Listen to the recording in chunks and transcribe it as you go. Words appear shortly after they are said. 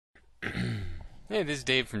Hey, this is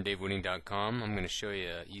Dave from DaveWooding.com. I'm going to show you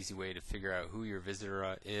an easy way to figure out who your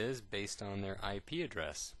visitor is based on their IP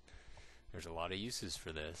address. There's a lot of uses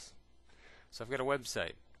for this. So I've got a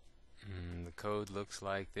website. The code looks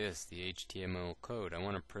like this, the HTML code. I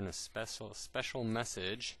want to print a special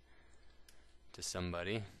message to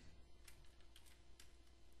somebody.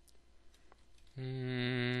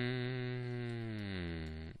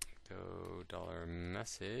 Go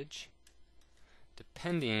 $message.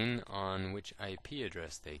 Depending on which IP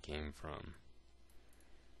address they came from.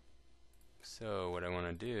 So what I want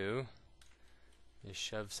to do is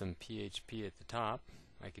shove some PHP at the top.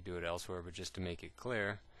 I could do it elsewhere, but just to make it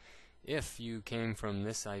clear, if you came from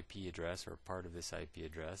this IP address or part of this IP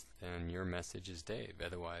address, then your message is Dave,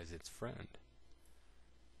 otherwise it's friend.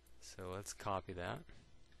 So let's copy that.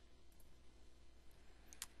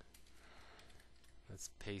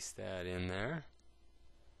 Let's paste that in there.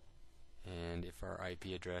 And if our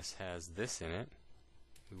IP address has this in it,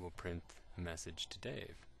 we will print a message to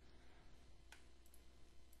Dave.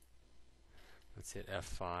 Let's hit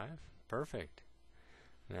F5. Perfect.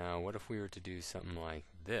 Now, what if we were to do something like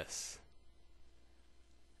this?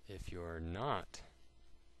 If you're not,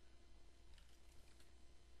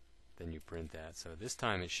 then you print that. So this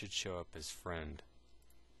time it should show up as friend.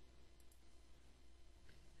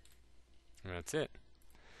 And that's it.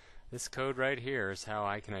 This code right here is how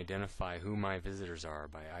I can identify who my visitors are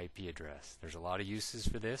by IP address. There's a lot of uses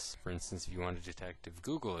for this. For instance, if you want to detect if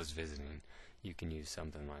Google is visiting, you can use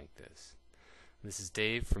something like this. This is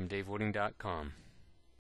Dave from DaveWooding.com.